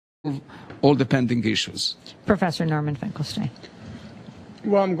all the pending issues. Professor Norman Finkelstein.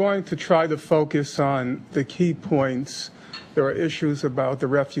 Well, I'm going to try to focus on the key points. There are issues about the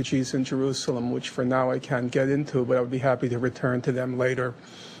refugees in Jerusalem, which for now I can't get into, but I would be happy to return to them later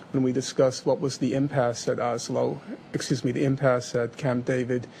when we discuss what was the impasse at the impasse at Camp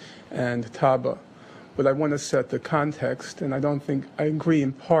David and Taba. But I want to set the context, and I agree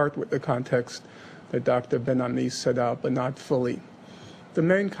in part with the context that Dr. Ben-Ami set out, but not fully. The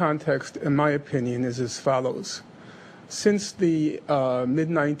main context, in my opinion, is as follows. Since the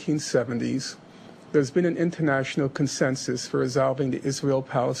mid-1970s, there's been an international consensus for resolving the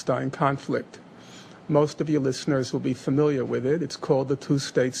Israel-Palestine conflict. Most of your listeners will be familiar with it. It's called the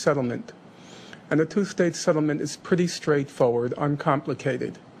two-state settlement. And the two-state settlement is pretty straightforward,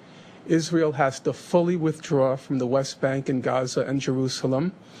 uncomplicated. Israel has to fully withdraw from the West Bank and Gaza and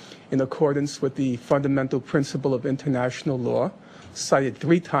Jerusalem in accordance with the fundamental principle of international law, cited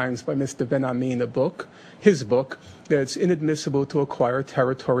 3 times by Mr. Ben-Ami in his book, that it's inadmissible to acquire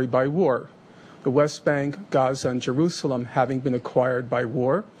territory by war. The West Bank, Gaza, and Jerusalem having been acquired by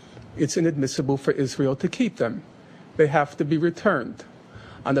war, it's inadmissible for Israel to keep them. They have to be returned.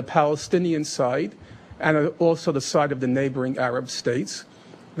 On the Palestinian side, and also the side of the neighboring Arab states,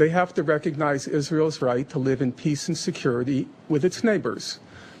 they have to recognize Israel's right to live in peace and security with its neighbors.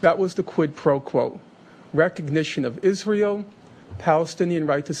 That was the quid pro quo. Recognition of Israel, Palestinian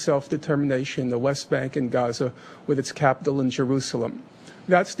right to self-determination in the West Bank and Gaza with its capital in Jerusalem.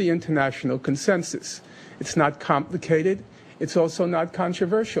 That's the international consensus. It's not complicated. It's also not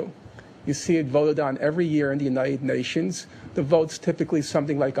controversial. You see it voted on every year in the United Nations. The vote's typically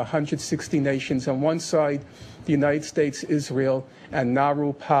something like 160 nations on one side, the United States, Israel, and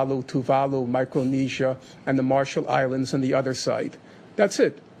Nauru, Palau, Tuvalu, Micronesia, and the Marshall Islands on the other side. That's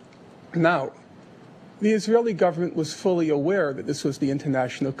it. Now, the Israeli government was fully aware that this was the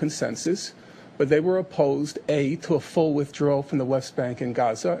international consensus, but they were opposed, A, to a full withdrawal from the West Bank and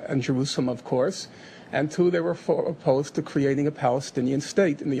Gaza, and Jerusalem, of course, and 2, they were opposed to creating a Palestinian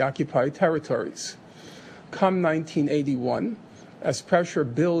state in the occupied territories. Come 1981, as pressure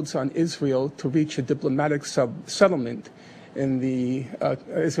builds on Israel to reach a diplomatic settlement in the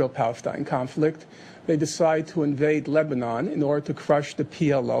Israel-Palestine conflict, they decide to invade Lebanon in order to crush the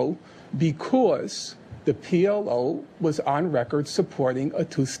PLO because the PLO was on record supporting a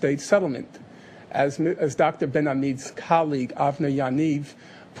two-state settlement. As Dr. Ben-Ami's colleague, Avner Yaniv,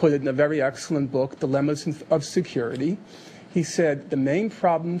 put it in a very excellent book, Dilemmas of Security, he said the main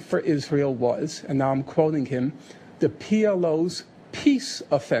problem for Israel was, and now I'm quoting him, the PLO's peace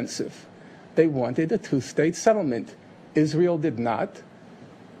offensive. They wanted a two-state settlement. Israel did not,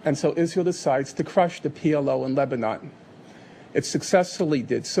 and so Israel decides to crush the PLO in Lebanon. It successfully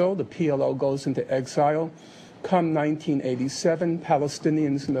did so. The PLO goes into exile. Come 1987,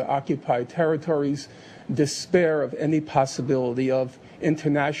 Palestinians in the occupied territories despair of any possibility of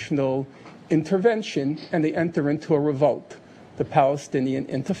international intervention, and they enter into a revolt, the Palestinian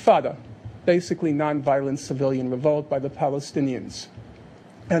Intifada, basically nonviolent civilian revolt by the Palestinians.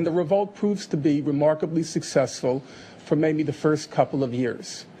 And the revolt proves to be remarkably successful for maybe the first couple of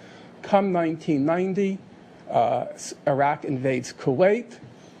years. Come 1990, Iraq invades Kuwait.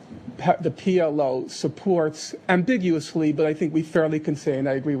 The PLO supports, ambiguously, but I think we fairly can say, and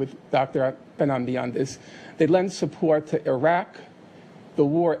I agree with Dr. Ben-Ami on this, they lend support to Iraq. The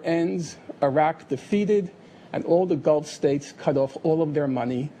war ends, Iraq defeated, and all the Gulf states cut off all of their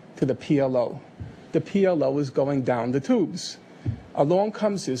money to the PLO. The PLO is going down the tubes. Along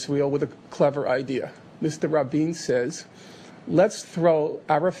comes Israel with a clever idea. Mr. Rabin says, let's throw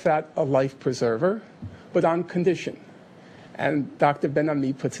Arafat a life preserver, but on condition. And Dr.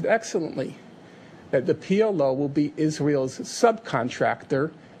 Ben-Ami puts it excellently, that the PLO will be Israel's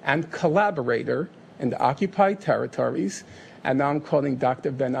subcontractor and collaborator in the occupied territories, and now I'm quoting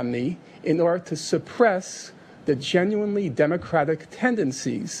Dr. Ben-Ami, in order to suppress the genuinely democratic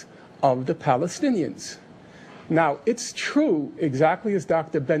tendencies of the Palestinians. Now, it's true, exactly as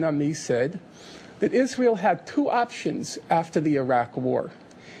Dr. Ben-Ami said, that Israel had 2 options after the Iraq War.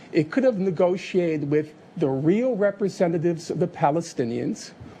 It could have negotiated with the real representatives of the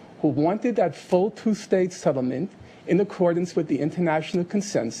Palestinians who wanted that full two-state settlement in accordance with the international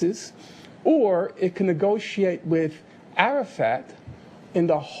consensus, or it can negotiate with Arafat in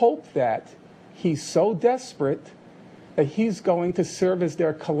the hope that he's so desperate that he's going to serve as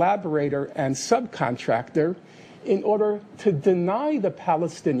their collaborator and subcontractor in order to deny the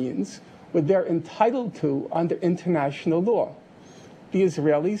Palestinians what they're entitled to under international law. The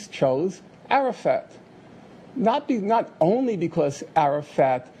Israelis chose Arafat, not only because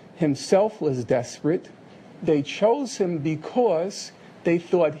Arafat himself was desperate, they chose him because they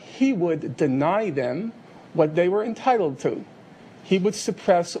thought he would deny them what they were entitled to. He would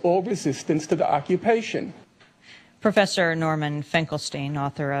suppress all resistance to the occupation. Professor Norman Finkelstein,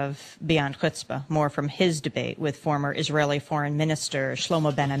 author of Beyond Chutzpah, more from his debate with former Israeli Foreign Minister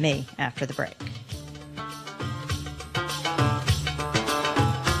Shlomo Ben-Ami after the break.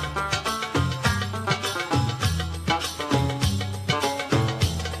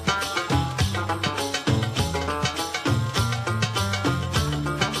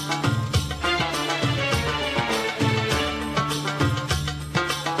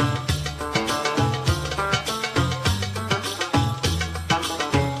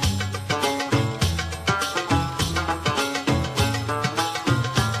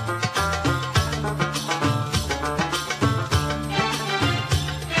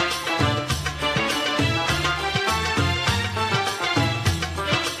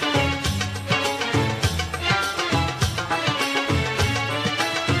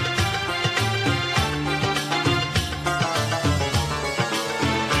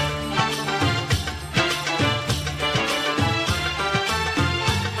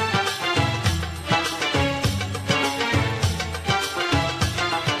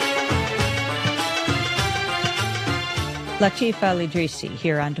 Latif Al-Idrisi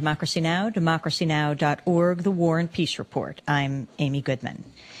here on Democracy Now!, democracynow.org, The War and Peace Report. I'm Amy Goodman.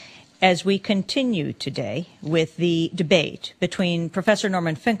 As we continue today with the debate between Professor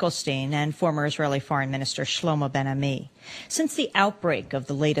Norman Finkelstein and former Israeli Foreign Minister Shlomo Ben-Ami, since the outbreak of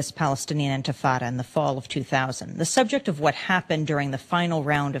the latest Palestinian Intifada in the fall of 2000, the subject of what happened during the final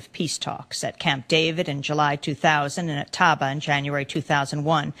round of peace talks at Camp David in July 2000 and at Taba in January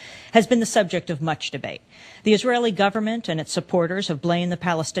 2001 has been the subject of much debate. The Israeli government and its supporters have blamed the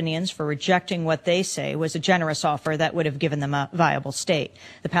Palestinians for rejecting what they say was a generous offer that would have given them a viable state.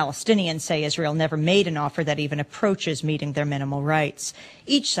 The Palestinians say Israel never made an offer that even approaches meeting their minimal rights.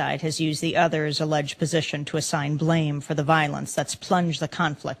 Each side has used the other's alleged position to assign blame for the violence that's plunged the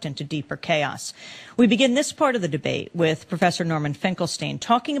conflict into deeper chaos. We begin this part of the debate with Professor Norman Finkelstein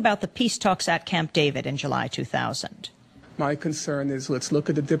talking about the peace talks at Camp David in July 2000. My concern is, let's look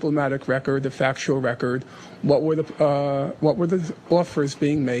at the diplomatic record, the factual record. What were the offers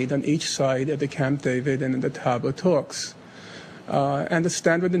being made on each side at the Camp David and in the Taba talks? And the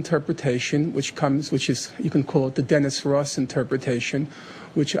standard interpretation, which is, you can call it the Dennis Ross interpretation,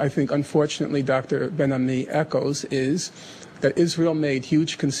 which I think, unfortunately, Dr. Ben-Ami echoes, is that Israel made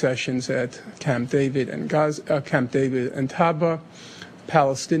huge concessions at Camp David and Taba.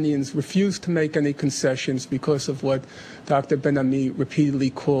 Palestinians refused to make any concessions because of what Dr. Ben-Ami repeatedly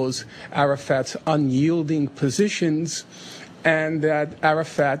calls Arafat's unyielding positions, and that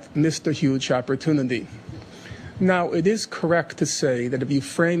Arafat missed a huge opportunity. Now, it is correct to say that if you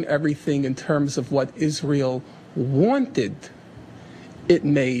frame everything in terms of what Israel wanted, it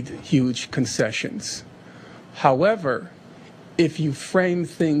made huge concessions. However, if you frame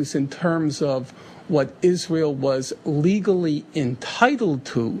things in terms of what Israel was legally entitled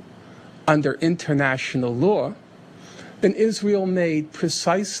to under international law, then Israel made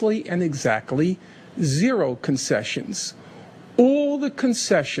precisely and exactly 0 concessions. All the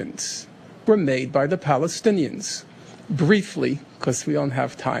concessions were made by the Palestinians. Briefly, because we don't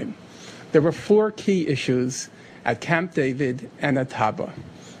have time, there were 4 key issues at Camp David and at Taba.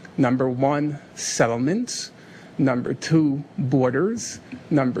 Number 1, settlements. Number 2, borders.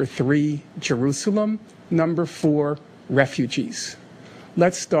 Number 3, Jerusalem. Number 4, refugees.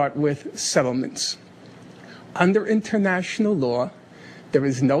 Let's start with settlements. Under international law, there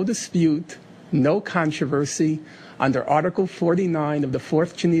is no dispute, no controversy. Under Article 49 of the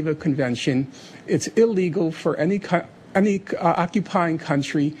 4th Geneva Convention, it's illegal for any occupying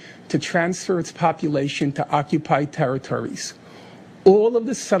country to transfer its population to occupied territories. All of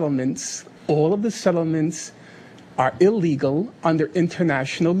the settlements are illegal under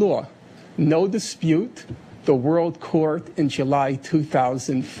international law. No dispute. The World Court in July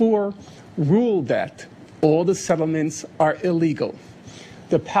 2004 ruled that all the settlements are illegal.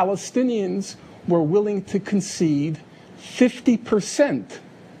 The Palestinians were willing to concede 50%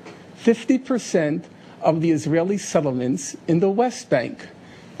 of the Israeli settlements in the West Bank.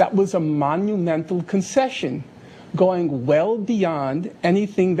 That was a monumental concession, going well beyond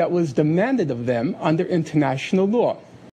anything that was demanded of them under international law.